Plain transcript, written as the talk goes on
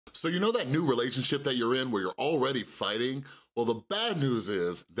So you know that new relationship that you're in where you're already fighting? Well, the bad news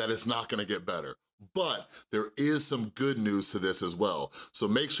is that it's not gonna get better. But there is some good news to this as well. So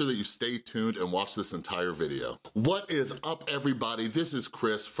make sure that you stay tuned and watch this entire video. What is up, everybody? This is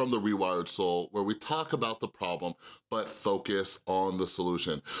Chris from The Rewired Soul, where we talk about the problem, but focus on the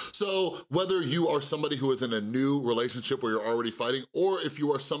solution. So whether you are somebody who is in a new relationship where you're already fighting, or if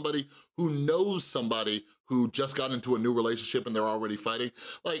you are somebody who knows somebody who just got into a new relationship and they're already fighting,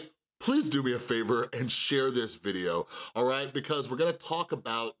 like, please do me a favor and share this video, all right? Because we're gonna talk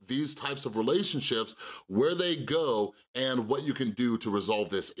about these types of relationships, where they go, and what you can do to resolve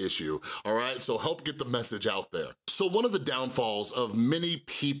this issue, all right? So help get the message out there. So one of the downfalls of many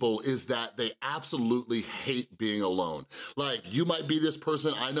people is that they absolutely hate being alone. Like, you might be this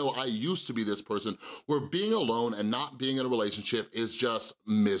person, I know I used to be this person, where being alone and not being in a relationship is just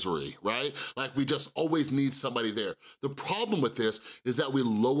misery, right? Like, we just always need somebody there. The problem with this is that we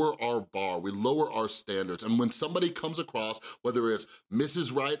lower our bar, we lower our standards, and when somebody comes across, whether it's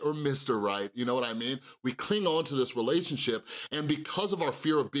Mrs. Right or Mr. Right, you know what I mean? We cling on to this relationship, and because of our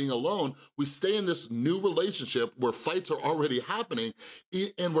fear of being alone, we stay in this new relationship where fights are already happening,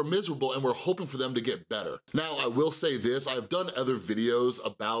 and we're miserable, and we're hoping for them to get better. Now, I will say this, I've done other videos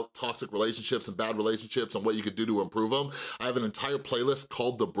about toxic relationships and bad relationships and what you could do to improve them. I have an entire playlist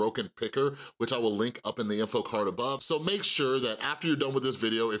called The Broken Picker, which I will link up in the info card above. So make sure that after you're done with this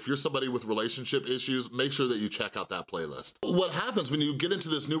video, if you're somebody with relationship issues, make sure that you check out that playlist. What happens when you get into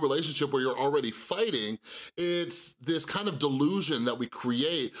this new relationship where you're already fighting, it's this kind of delusion that we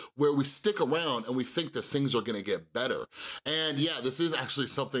create where we stick around and we think that things are gonna get better. And yeah, this is actually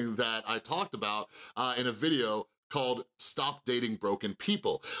something that I talked about in a video called Stop Dating Broken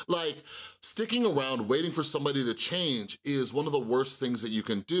People. Like, sticking around waiting for somebody to change is one of the worst things that you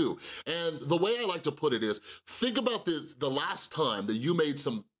can do. And the way I like to put it is, think about the last time that you made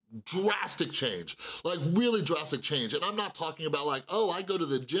some drastic change, like really drastic change. And I'm not talking about like, oh, I go to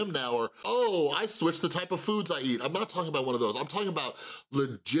the gym now, or oh, I switch the type of foods I eat. I'm not talking about one of those. I'm talking about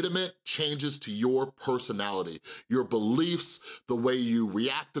legitimate changes to your personality, your beliefs, the way you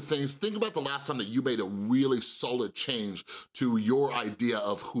react to things. Think about the last time that you made a really solid change to your idea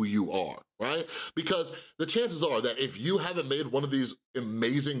of who you are, right? Because the chances are that if you haven't made one of these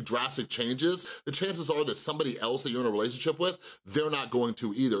amazing drastic changes, the chances are that somebody else that you're in a relationship with, they're not going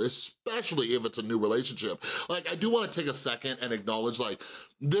to either, especially if it's a new relationship. Like, I do wanna take a second and acknowledge, like,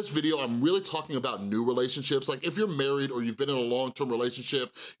 this video, I'm really talking about new relationships. Like, if you're married or you've been in a long-term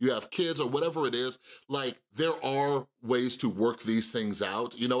relationship, you have kids or whatever it is, like, there are ways to work these things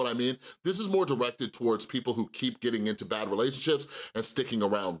out, you know what I mean? This is more directed towards people who keep getting into bad relationships and sticking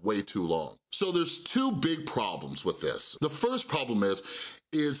around way too long. So there's two big problems with this. The first problem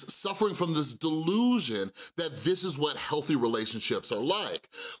is suffering from this delusion that this is what healthy relationships are like.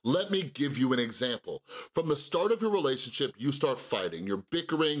 Let me give you an example. From the start of your relationship, you start fighting, you're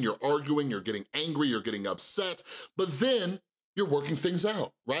bickering, you're arguing, you're getting angry, you're getting upset, but then you're working things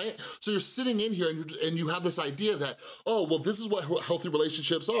out, right? So you're sitting in here and you have this idea that, oh, well, this is what healthy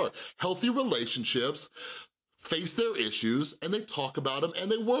relationships are. Healthy relationships face their issues and they talk about them and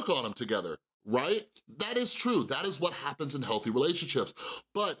they work on them together, right? That is true. That is what happens in healthy relationships.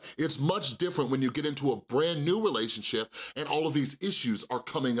 But it's much different when you get into a brand new relationship and all of these issues are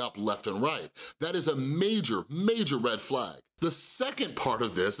coming up left and right. That is a major, major red flag. The second part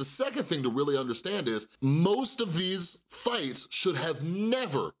of this, the second thing to really understand is most of these fights should have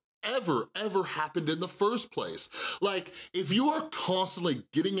never ever happened in the first place. Like, if you are constantly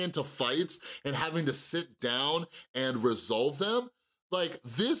getting into fights and having to sit down and resolve them, like,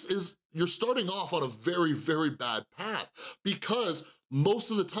 you're starting off on a very, very bad path, because most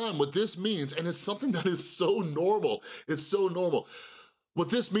of the time what this means, and it's something that is so normal, it's so normal, what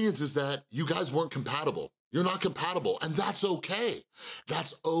this means is that you guys weren't compatible. You're not compatible, and that's okay.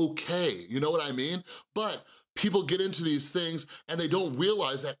 That's okay, you know what I mean? But people get into these things and they don't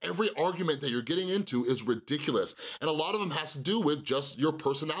realize that every argument that you're getting into is ridiculous. And a lot of them has to do with just your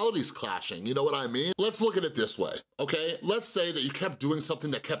personalities clashing, you know what I mean? Let's look at it this way, okay? Let's say that you kept doing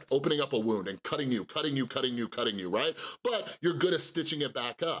something that kept opening up a wound and cutting you, right? But you're good at stitching it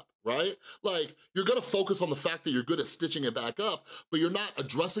back up, right? Like, you're gonna focus on the fact that you're good at stitching it back up, but you're not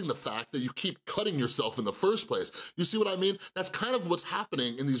addressing the fact that you keep cutting yourself in the first place. You see what I mean? That's kind of what's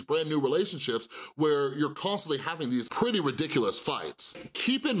happening in these brand new relationships where you're constantly having these pretty ridiculous fights.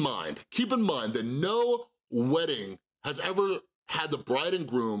 Keep in mind that no wedding has ever had the bride and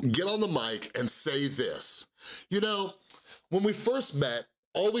groom get on the mic and say this. You know, when we first met,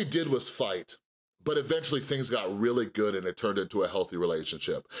 all we did was fight. But eventually things got really good and it turned into a healthy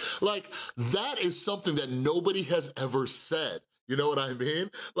relationship. Like, that is something that nobody has ever said. You know what I mean?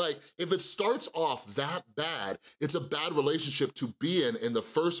 Like, if it starts off that bad, it's a bad relationship to be in the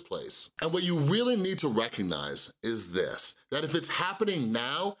first place. And what you really need to recognize is this, that if it's happening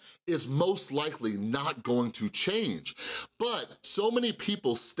now, it's most likely not going to change. But so many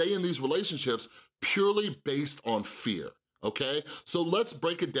people stay in these relationships purely based on fear. Okay, so let's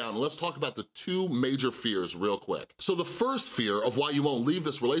break it down. Let's talk about the two major fears real quick. So the first fear of why you won't leave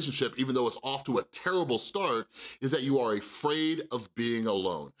this relationship, even though it's off to a terrible start, is that you are afraid of being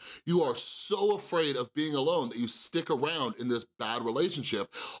alone. You are so afraid of being alone that you stick around in this bad relationship,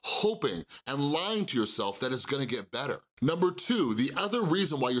 hoping and lying to yourself that it's gonna get better. Number two, the other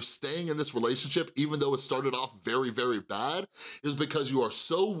reason why you're staying in this relationship, even though it started off very, very bad, is because you are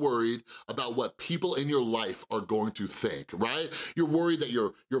so worried about what people in your life are going to think, right? You're worried that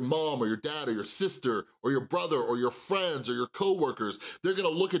your mom or your dad or your sister or your brother or your friends or your coworkers, they're gonna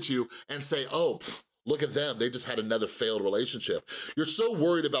look at you and say, oh, look at them, they just had another failed relationship. You're so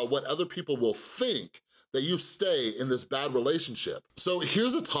worried about what other people will think that you stay in this bad relationship. So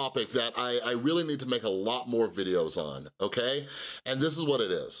here's a topic that I really need to make a lot more videos on, okay? And this is what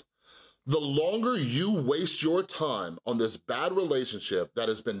it is. The longer you waste your time on this bad relationship that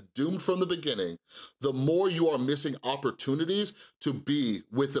has been doomed from the beginning, the more you are missing opportunities to be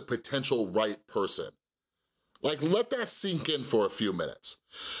with the potential right person. Like, let that sink in for a few minutes.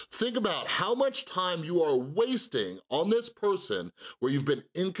 Think about how much time you are wasting on this person where you've been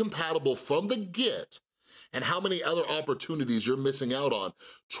incompatible from the get, and how many other opportunities you're missing out on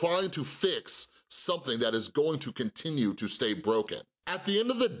trying to fix something that is going to continue to stay broken. At the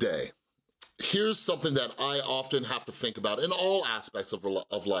end of the day, here's something that I often have to think about in all aspects of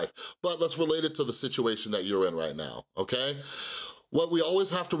life, but let's relate it to the situation that you're in right now, okay? What we always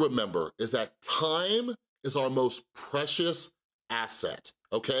have to remember is that time is our most precious asset,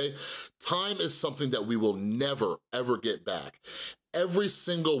 okay? Time is something that we will never, ever get back. Every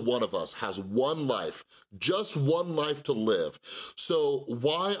single one of us has one life, just one life to live. So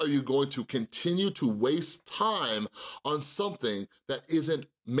why are you going to continue to waste time on something that isn't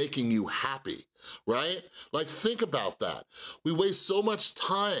making you happy, right? Like, think about that. We waste so much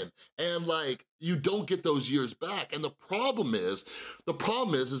time and like, you don't get those years back. And the problem is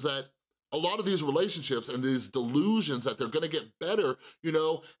that a lot of these relationships and these delusions that they're gonna get better, you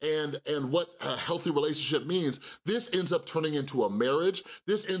know, and what a healthy relationship means, this ends up turning into a marriage,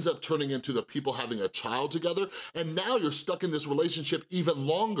 this ends up turning into the people having a child together, and now you're stuck in this relationship even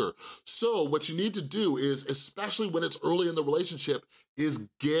longer. So what you need to do is, especially when it's early in the relationship, is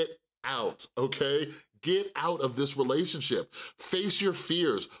get out, okay? Get out of this relationship. Face your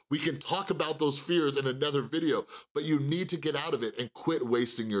fears. We can talk about those fears in another video, but you need to get out of it and quit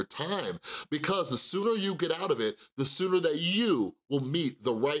wasting your time, because the sooner you get out of it, the sooner that you will meet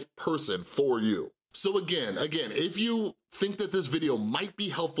the right person for you. So again, if you think that this video might be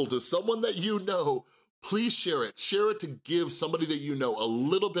helpful to someone that you know, please share it. Share it to give somebody that you know a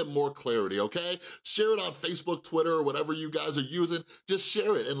little bit more clarity, okay? Share it on Facebook, Twitter, or whatever you guys are using. Just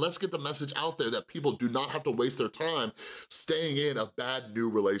share it and let's get the message out there that people do not have to waste their time staying in a bad new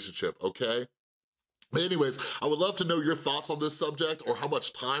relationship, okay? But anyways, I would love to know your thoughts on this subject or how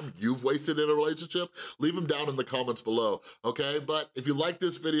much time you've wasted in a relationship. Leave them down in the comments below, okay? But if you like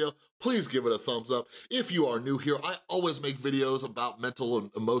this video, please give it a thumbs up. If you are new here, I always make videos about mental and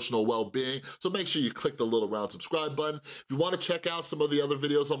emotional well-being, so make sure you click the little round subscribe button. If you wanna check out some of the other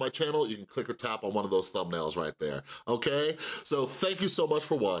videos on my channel, you can click or tap on one of those thumbnails right there, okay? So thank you so much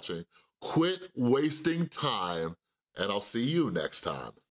for watching. Quit wasting time, and I'll see you next time.